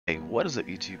Hey, what is up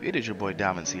YouTube? It is your boy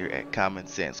Dominzs here at Common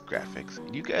Sense Graphics.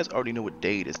 You guys already know what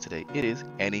day it is today. It is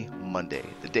Any Monday,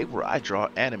 the day where I draw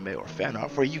anime or fan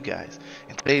art for you guys.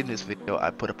 And today in this video I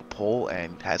put up a poll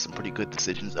and had some pretty good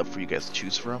decisions up for you guys to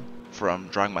choose from. From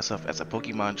drawing myself as a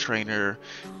Pokemon trainer,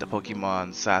 the Pokemon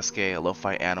Sasuke, a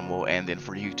lo-fi animal, and then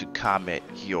for you to comment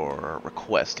your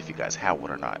request if you guys have one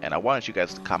or not. And I wanted you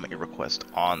guys to comment your request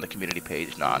on the community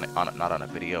page, not on a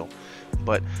video.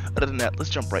 But other than that, let's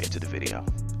jump right into the video.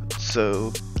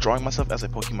 So drawing myself as a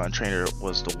Pokemon trainer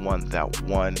was the one that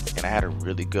won, and I had a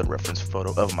really good reference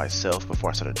photo of myself before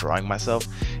I started drawing myself,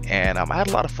 and I had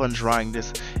a lot of fun drawing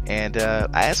this, and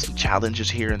I had some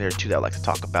challenges here and there too that I'd like to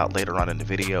talk about later on in the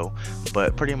video.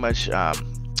 But pretty much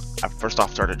I first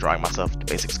off started drawing myself the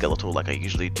basic skeletal like I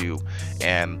usually do,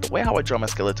 and the way how I draw my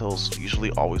skeletals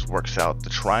usually always works out. The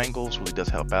triangles really does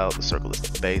help out, the circle is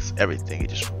the base, everything,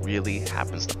 it just really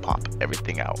happens to pop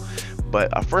everything out.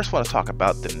 But I first want to talk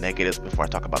about the negatives before I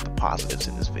talk about the positives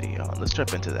in this video, and let's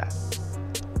jump into that.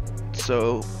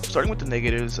 So starting with the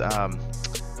negatives, drawing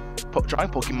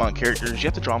Pokemon characters, you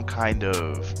have to draw them kind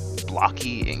of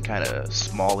blocky and kind of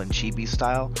small and chibi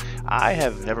style. I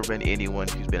have never been anyone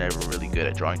who's been ever really good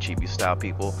at drawing chibi style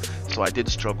people, so I did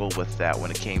struggle with that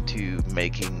when it came to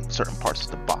making certain parts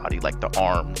of the body like the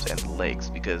arms and the legs,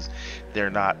 because they're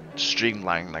not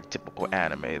streamlined like typical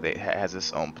anime. It has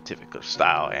its own particular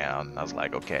style, and I was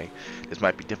like, okay, this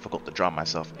might be difficult to draw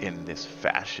myself in this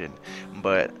fashion,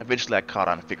 but eventually I caught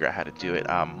on and figured out how to do it.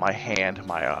 My hand,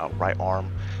 my right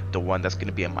arm, the one that's going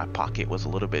to be in my pocket, was a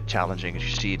little bit challenging. As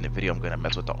you see in the video, I'm going to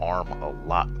mess with the arm a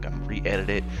lot. I'm going to re-edit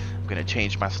it. I'm going to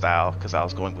change my style because I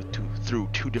was going with through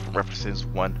two different references,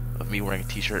 one of me wearing a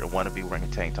t-shirt and one of me wearing a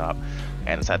tank top, and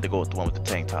I decided to go with the one with the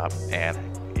tank top, and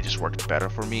it just worked better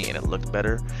for me and it looked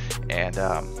better. And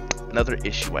another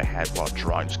issue I had while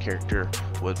drawing this character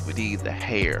was with the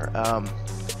hair.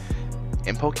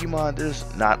 In Pokemon,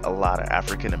 there's not a lot of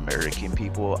African American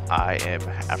people. I am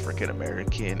African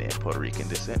American and Puerto Rican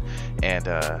descent, and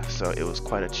so it was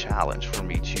quite a challenge for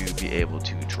me to be able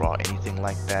to draw anything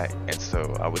like that, and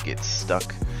so I would get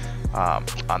stuck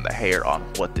on the hair, on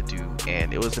what to do,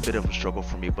 and it was a bit of a struggle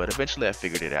for me, but eventually I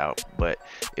figured it out. But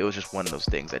it was just one of those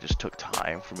things that just took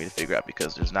time for me to figure out,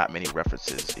 because there's not many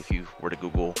references. If you were to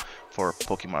Google for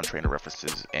Pokemon trainer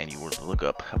references and you were to look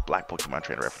up black Pokemon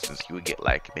trainer references, you would get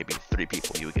like maybe 3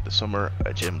 people. You would get the swimmer,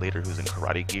 a gym leader who's in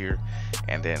karate gear,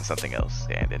 and then something else,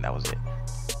 and then that was it.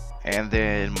 And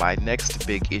then my next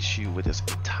big issue with this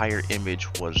entire image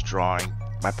was drawing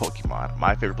my Pokemon.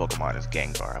 My favorite Pokemon is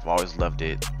Gengar. I've always loved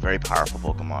it. Very powerful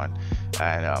Pokemon,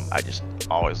 and I just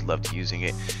always loved using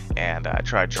it. And I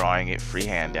tried drawing it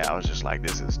freehand, and I was just like,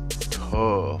 this is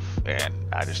tough. And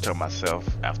I just told myself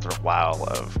after a while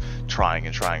of trying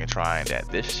that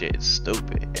this shit is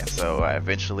stupid. And so I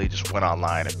eventually just went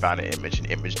online and found an image and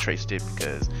image traced it,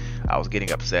 because I was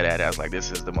getting upset at it. I was like,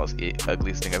 this is the most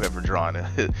ugliest thing I've ever drawn.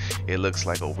 It looks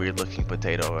like a weird looking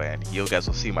potato, and you guys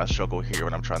will see my struggle here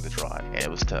when I'm trying to draw it, and it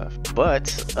was tough.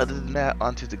 But other than that,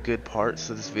 onto the good parts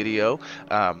of this video.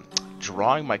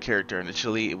 Drawing my character,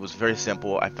 initially it was very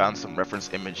simple. I found some reference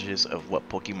images of what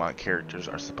Pokemon characters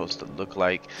are supposed to look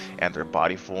like and their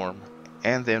body form,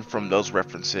 and then from those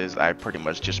references I pretty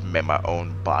much just made my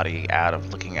own body out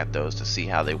of looking at those to see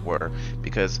how they were,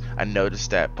 because I noticed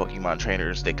that Pokemon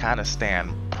trainers, they kind of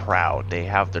stand proud. They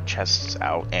have their chests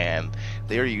out, and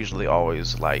they are usually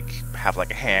always like have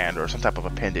like a hand or some type of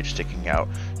appendage sticking out,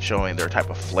 showing their type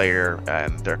of flair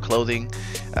and their clothing.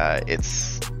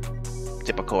 It's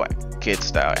typical kid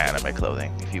style anime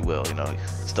clothing, if you will,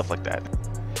 stuff like that.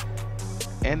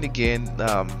 And again,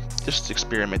 just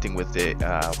experimenting with it,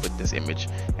 with this image,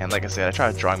 and like I said, I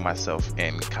tried drawing myself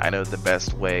in kind of the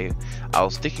best way. I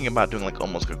was thinking about doing like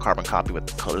almost like a carbon copy with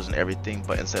the colors and everything,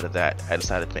 but instead of that I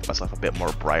decided to make myself a bit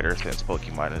more brighter, since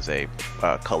Pokemon is a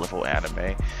colorful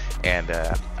anime, and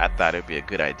I thought it'd be a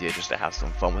good idea just to have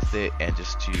some fun with it and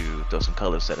just to throw some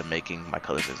colors instead of making my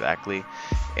colors exactly.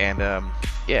 And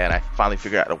yeah, and I finally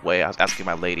figured out a way. I was asking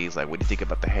my ladies, like, what do you think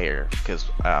about the hair? Because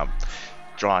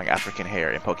drawing African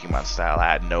hair in Pokemon style,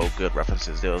 I had no good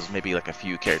references. There was maybe like a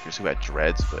few characters who had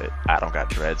dreads, but I don't got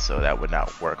dreads, so that would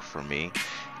not work for me.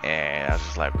 And I was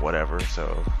just like, whatever,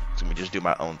 so let me just do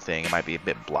my own thing. It might be a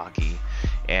bit blocky.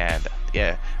 And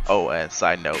yeah, oh, and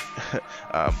side note,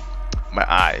 my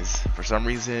eyes, for some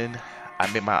reason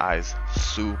I made my eyes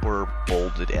super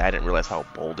bolded, and I didn't realize how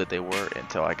bolded they were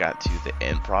until I got to the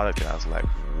end product, and I was like,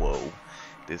 whoa,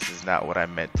 this is not what I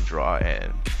meant to draw.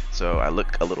 And so I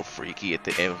look a little freaky at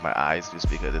the end of my eyes just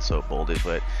because it's so bolded,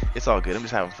 but it's all good. I'm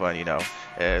just having fun, you know.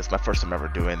 It's my first time ever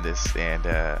doing this, and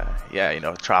yeah, you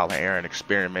know, trial and error and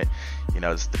experiment. You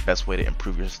know, it's the best way to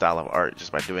improve your style of art,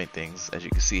 just by doing things. As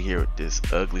you can see here with this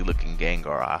ugly looking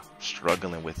Gengar, I'm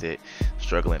struggling with it,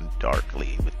 struggling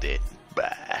darkly with it.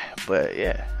 Bah. But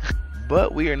yeah.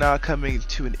 But we are now coming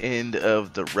to an end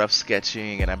of the rough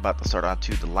sketching, and I'm about to start on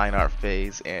to the line art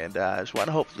phase. And I just want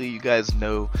to hopefully you guys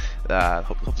know,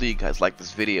 hopefully you guys like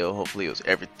this video. Hopefully it was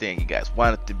everything you guys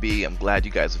want it to be. I'm glad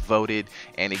you guys voted.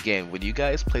 And again, when you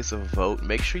guys place a vote,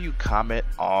 make sure you comment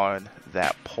on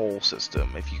that poll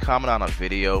system. If you comment on a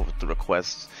video with the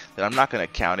requests, then I'm not going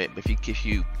to count it. But if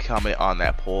you comment on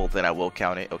that poll, then I will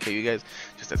count it. Okay, you guys,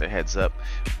 just as a heads up.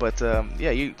 But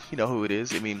yeah, you know who it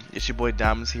is. I mean, it's your boy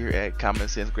Dominzs here at Common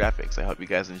Sense Graphics. I hope you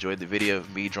guys enjoyed the video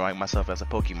of me drawing myself as a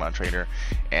Pokemon trainer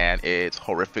and its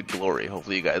horrific glory.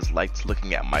 Hopefully you guys liked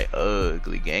looking at my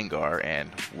ugly Gengar and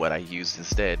what I used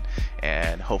instead,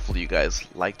 and hopefully you guys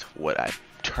liked what I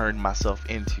turned myself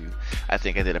into. I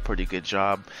think I did a pretty good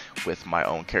job with my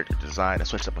own character design. I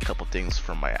switched up a couple things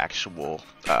from my actual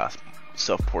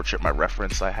self-portrait, my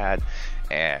reference I had,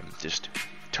 and just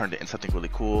turned it into something really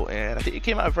cool, and I think it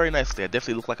came out very nicely. I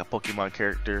definitely look like a Pokemon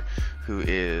character who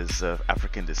is of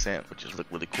African descent, which is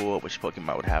really cool. I wish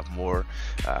Pokemon would have more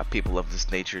people of this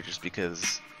nature, just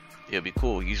because it would be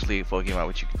cool. Usually Pokemon,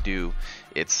 what you can do,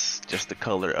 it's just the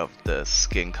color of the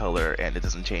skin color, and it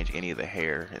doesn't change any of the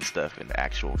hair and stuff in the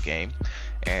actual game,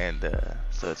 and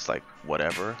so it's like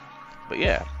whatever. But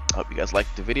yeah, I hope you guys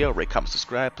liked the video. Rate, comment,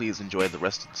 subscribe. Please enjoy the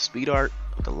rest of the speed art,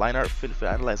 the line art,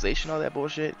 finalization, all that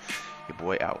bullshit. Your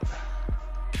boy out.